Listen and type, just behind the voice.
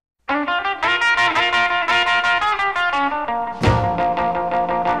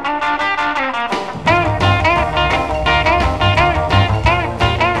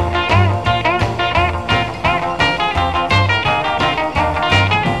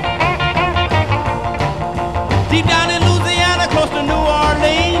Deep down in Louisiana, close to New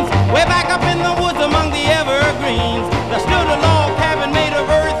Orleans, way back up in the woods among the evergreens, there stood a log cabin made of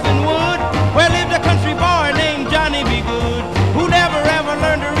earth and wood, where lived a country boy named Johnny B. Good, who never ever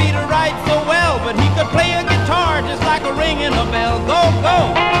learned to read or write so well, but he could play a guitar just like a ringing a bell. Go,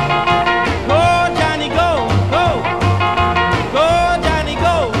 go! Go, Johnny, go, go! Go, Johnny,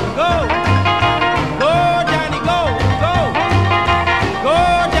 go, go! Go, Johnny, go, go! Go,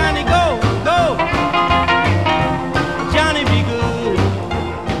 Johnny, go, go! Johnny be good.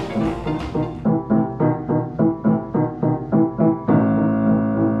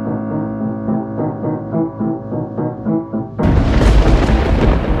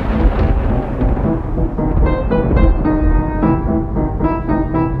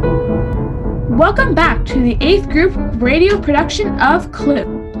 Welcome back to the 8th group radio production of Clue.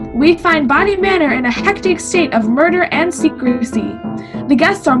 We find Body Manor in a hectic state of murder and secrecy. The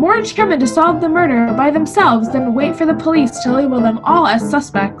guests are more determined to solve the murder by themselves than wait for the police to label them all as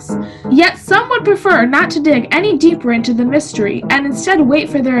suspects. Yet some would prefer not to dig any deeper into the mystery and instead wait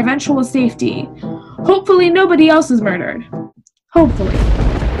for their eventual safety. Hopefully nobody else is murdered. Hopefully.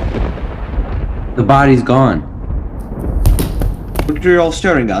 The body's gone. What are you all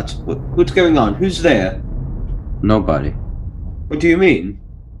staring at? What's going on? Who's there? Nobody. What do you mean?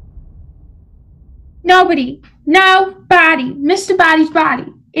 Nobody. No body. Mr. Body's body.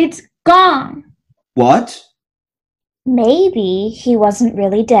 It's gone. What? Maybe he wasn't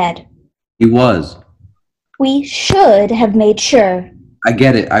really dead. He was. We should have made sure. I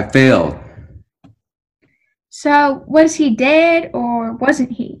get it. I failed. So, was he dead or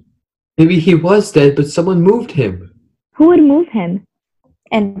wasn't he? Maybe he was dead, but someone moved him. Who would move him?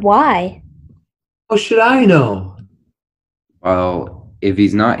 And why? How should I know? Well, if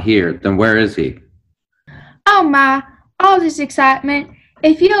he's not here, then where is he? Oh my, all this excitement.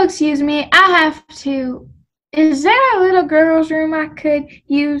 If you'll excuse me, I have to... Is there a little girl's room I could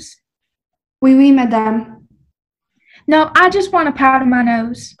use? Oui, oui, madame. No, I just want to powder my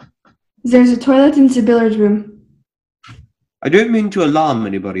nose. There's a toilet in the billiard room. I don't mean to alarm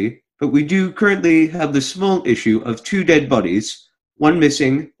anybody, but we do currently have the small issue of 2 dead bodies, one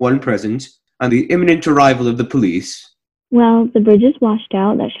missing, one present, and the imminent arrival of the police. Well, the bridge is washed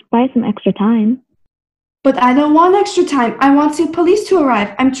out. That should buy some extra time. But I don't want extra time. I want the police to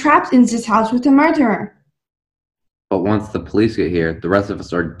arrive. I'm trapped in this house with a murderer. But once the police get here, the rest of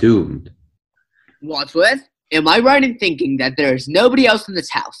us are doomed. Wadsworth, am I right in thinking that there is nobody else in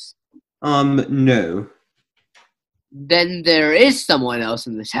this house? No. Then there is someone else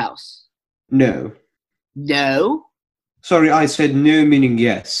in this house. No. No? Sorry, I said no meaning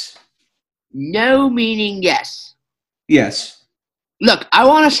yes. No meaning yes. Yes. Look, I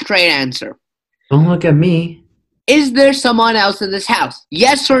want a straight answer. Don't look at me. Is there someone else in this house?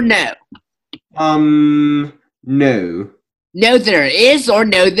 Yes or no? No. No there is or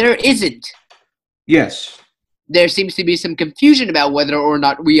no there isn't? Yes. There seems to be some confusion about whether or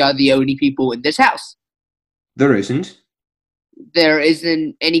not we are the only people in this house. There isn't. There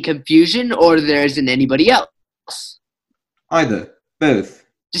isn't any confusion or there isn't anybody else? Either. Both.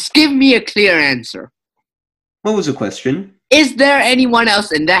 Just give me a clear answer. What was the question? Is there anyone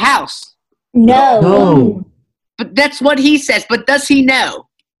else in the house? No. No. But that's what he says, but does he know?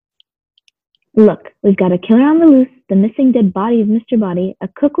 Look, we've got a killer on the loose, the missing dead body of Mr. Body, a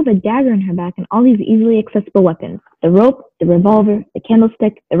cook with a dagger in her back, and all these easily accessible weapons. The rope, the revolver, the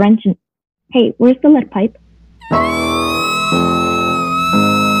candlestick, the wrench, and... Hey, where's the lead pipe?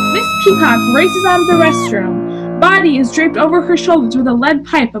 Miss Peacock races out of the restroom. Body is draped over her shoulders with a lead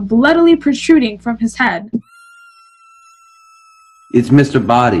pipe bloodily protruding from his head. It's Mr.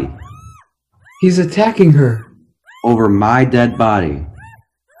 Body. He's attacking her. Over my dead body.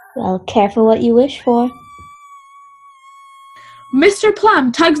 Well, careful what you wish for. Mr.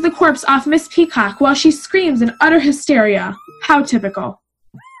 Plum tugs the corpse off Miss Peacock while she screams in utter hysteria. How typical.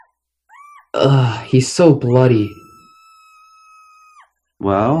 Ugh, he's so bloody.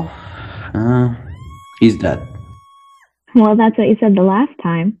 Well, he's dead. Well, that's what you said the last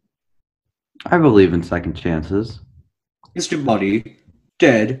time. I believe in second chances. Mr. Body,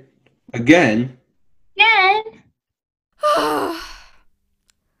 dead, again. Again?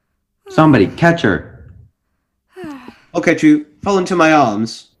 Somebody catch her. I'll catch you. Fall into my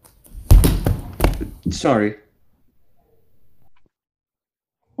arms. Sorry.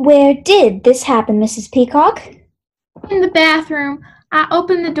 Where did this happen, Mrs. Peacock? In the bathroom. I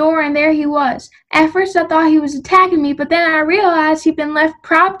opened the door and there he was. At first I thought he was attacking me, but then I realized he'd been left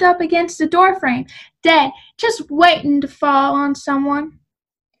propped up against the doorframe, dead, just waiting to fall on someone.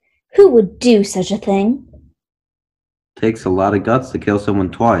 Who would do such a thing? Takes a lot of guts to kill someone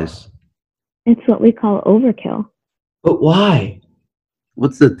twice. It's what we call overkill. But why?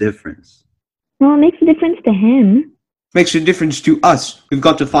 What's the difference? Well, it makes a difference to him. Makes a difference to us. We've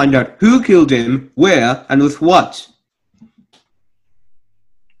got to find out who killed him, where, and with what.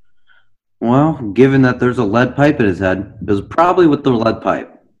 Well, given that there's a lead pipe in his head, it was probably with the lead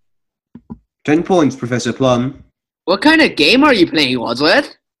pipe. 10 points, Professor Plum. What kind of game are you playing,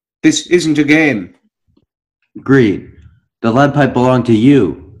 Wadsworth? This isn't a game. Agreed. The lead pipe belonged to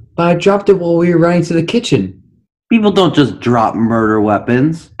you. But I dropped it while we were running to the kitchen. People don't just drop murder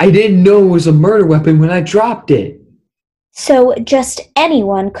weapons. I didn't know it was a murder weapon when I dropped it. So just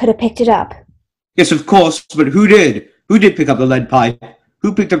anyone could have picked it up. Yes, of course, but who did? Who did pick up the lead pipe?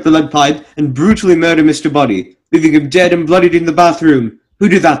 Who picked up the lead pipe and brutally murdered Mr. Body, leaving him dead and bloodied in the bathroom? Who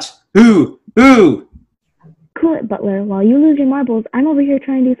did that? Who? Who? Cool it, Butler. While you lose your marbles, I'm over here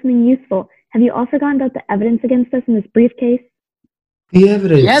trying to do something useful. Have you all forgotten about the evidence against us in this briefcase? The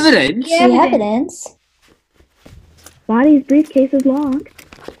evidence. The evidence? The evidence? Body's briefcase is locked.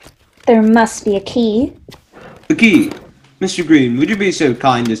 There must be a key. The key. Mr. Green, would you be so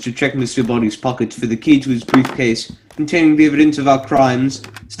kind as to check Mr. Body's pockets for the key to his briefcase containing the evidence of our crimes,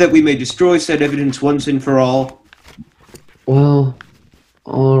 so that we may destroy said evidence once and for all? Well,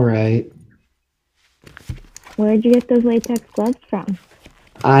 alright. Where'd you get those latex gloves from?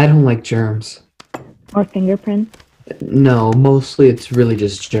 I don't like germs. Or fingerprints? No, mostly it's really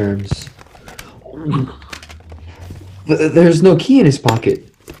just germs. There's no key in his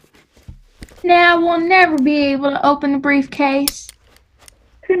pocket. Now we'll never be able to open the briefcase.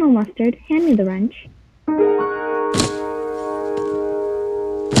 Colonel Mustard, hand me the wrench.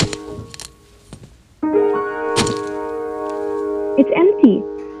 It's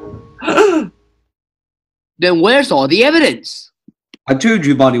empty. Then where's all the evidence? I told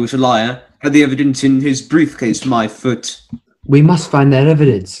you Body was a liar. Had the evidence in his briefcase, my foot. We must find that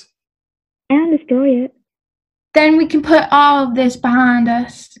evidence. And destroy it. Then we can put all of this behind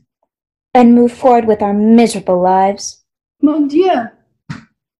us. And move forward with our miserable lives. Mon Dieu!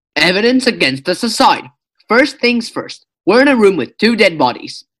 Evidence against us aside. First things first. We're in a room with 2 dead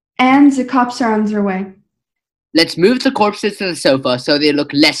bodies. And the cops are on their way. Let's move the corpses to the sofa so they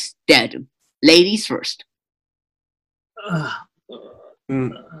look less dead. Ladies first.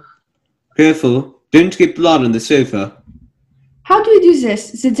 Careful. Don't get blood on the sofa. How do we do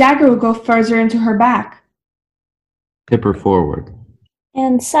this? The dagger will go further into her back. Tip her forward.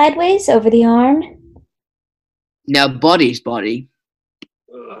 And sideways over the arm. Now Body's body.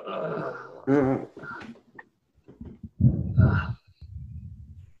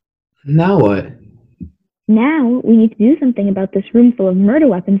 Now what? Now we need to do something about this room full of murder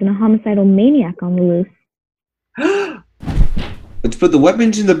weapons and a homicidal maniac on the loose. Let's put the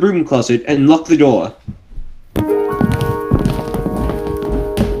weapons in the broom closet and lock the door.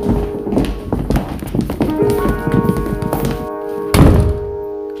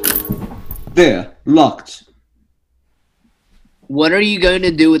 There, locked. What are you going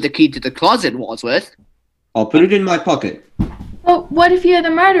to do with the key to the closet, Wadsworth? I'll put it in my pocket. But what if you're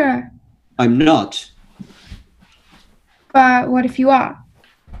the murderer? I'm not. But what if you are?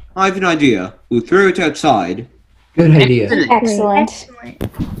 I have an idea. We'll throw it outside. Good idea. Excellent.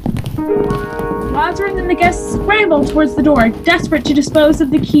 Wadsworth and the guests scramble towards the door, desperate to dispose of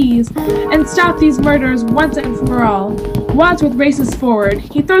the keys and stop these murders once and for all. Wadsworth races forward.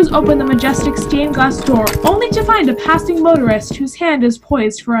 He throws open the majestic stained glass door, only to find a passing motorist whose hand is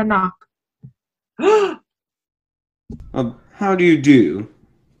poised for a knock. How do you do?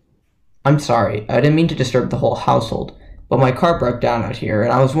 I'm sorry, I didn't mean to disturb the whole household, but my car broke down out here,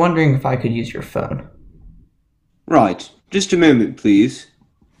 and I was wondering if I could use your phone. Right. Just a moment, please.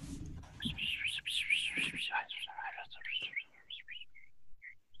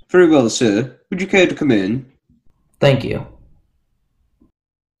 Very well, sir. Would you care to come in? Thank you.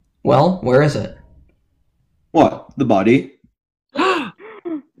 Well, where is it? What? The body?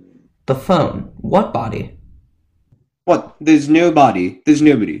 The phone. What body? What? There's no body. There's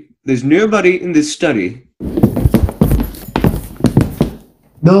nobody. There's nobody in this study.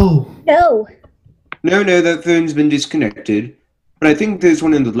 No. No. No, that phone's been disconnected. But I think there's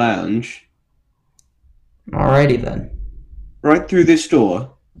one in the lounge. Alrighty then. Right through this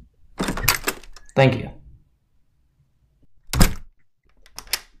door. Thank you.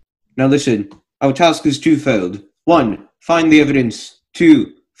 Now listen, our task is twofold. 1. Find the evidence.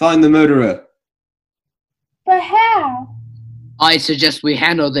 2. Find the murderer. But how? I suggest we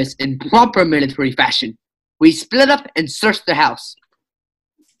handle this in proper military fashion. We split up and search the house.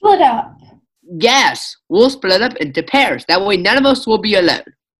 Split up. Yes, we'll split up into pairs. That way none of us will be alone.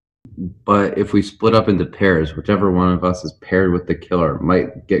 But if we split up into pairs, whichever one of us is paired with the killer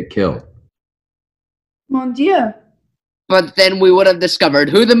might get killed. Mon Dieu. But then we would have discovered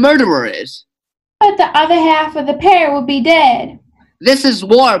who the murderer is. But the other half of the pair would be dead. This is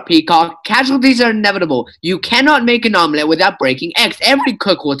war, Peacock. Casualties are inevitable. You cannot make an omelet without breaking eggs. Every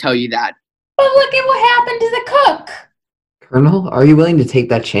cook will tell you that. But look at what happened to the cook. Colonel, are you willing to take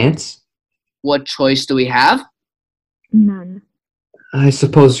that chance? What choice do we have? None. I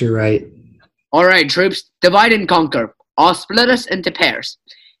suppose you're right. All right, troops, divide and conquer. I'll split us into pairs.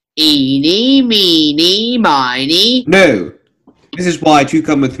 Eeny, meeny, miny. No. Mrs. White, you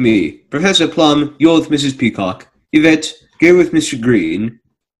come with me. Professor Plum, you're with Mrs. Peacock. Yvette, go with Mr. Green.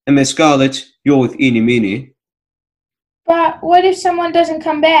 And Miss Scarlet, you're with Eeny Meeny. But what if someone doesn't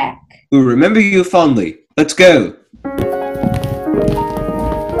come back? We'll remember you fondly. Let's go.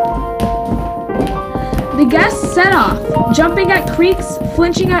 The guests set off, jumping at creaks,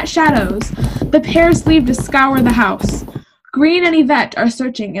 flinching at shadows. The pairs leave to scour the house. Green and Yvette are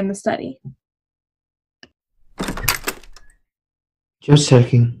searching in the study. Just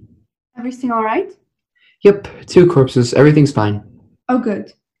checking. Everything all right? Yep, 2 corpses. Everything's fine. Oh,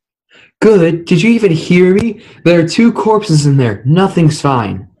 good. Good? Did you even hear me? There are 2 corpses in there. Nothing's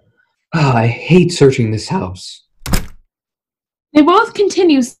fine. I hate searching this house. They both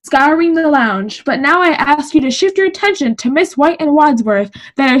continue scouring the lounge, but now I ask you to shift your attention to Miss White and Wadsworth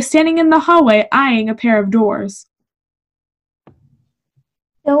that are standing in the hallway eyeing a pair of doors.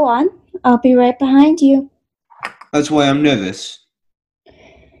 Go on. I'll be right behind you. That's why I'm nervous.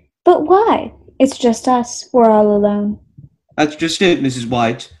 But why? It's just us. We're all alone. That's just it, Mrs.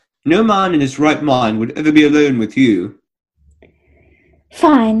 White. No man in his right mind would ever be alone with you.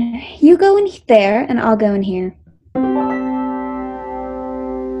 Fine. You go in there, and I'll go in here.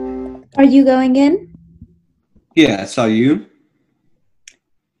 Are you going in? Yes, are you?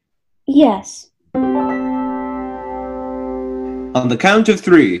 Yes. On the count of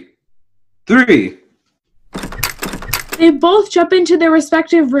 3. 3! They both jump into their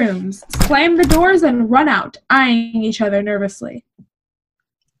respective rooms, slam the doors, and run out, eyeing each other nervously.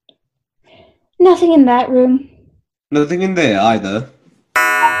 Nothing in that room. Nothing in there either.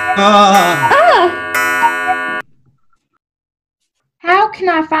 Ah! How can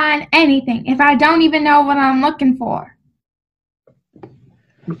I find anything if I don't even know what I'm looking for?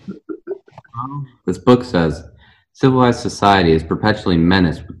 This book says, civilized society is perpetually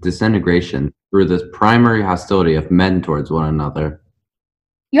menaced with disintegration through this primary hostility of men towards one another.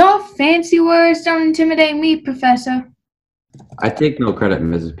 Your fancy words don't intimidate me, Professor. I take no credit,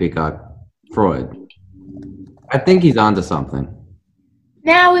 Mrs. Peacock. Freud. I think he's onto something.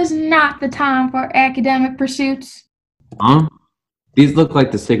 Now is not the time for academic pursuits. Huh? These look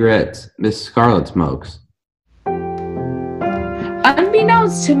like the cigarettes Miss Scarlet smokes.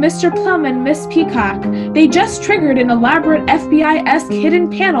 Unbeknownst to Mr. Plum and Miss Peacock, they just triggered an elaborate FBI-esque hidden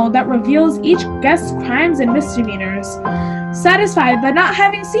panel that reveals each guest's crimes and misdemeanors. Satisfied but not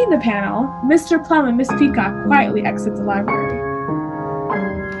having seen the panel, Mr. Plum and Miss Peacock quietly exit the library.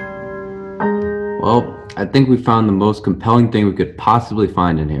 Well, I think we found the most compelling thing we could possibly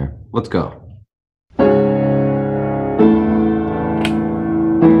find in here. Let's go.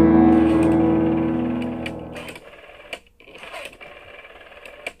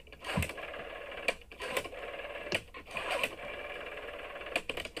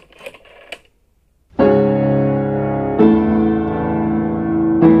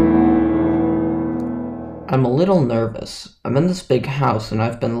 I'm a little nervous. I'm in this big house and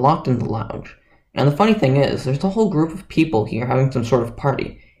I've been locked in the lounge. And the funny thing is, there's a whole group of people here having some sort of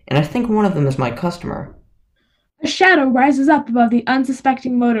party, and I think one of them is my customer. A shadow rises up above the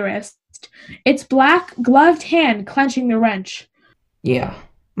unsuspecting motorist, its black, gloved hand clenching the wrench. Yeah,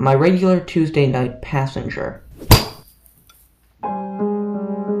 my regular Tuesday night passenger.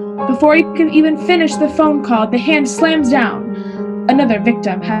 Before he can even finish the phone call, the hand slams down. Another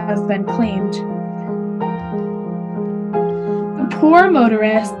victim has been claimed. The poor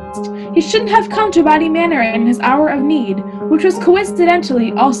motorist. He shouldn't have come to Body Manor in his hour of need, which was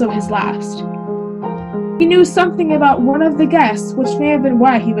coincidentally also his last. He knew something about one of the guests, which may have been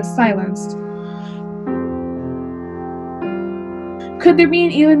why he was silenced. Could there be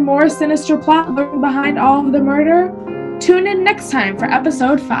an even more sinister plot lurking behind all of the murder? Tune in next time for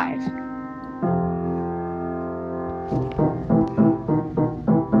episode 5.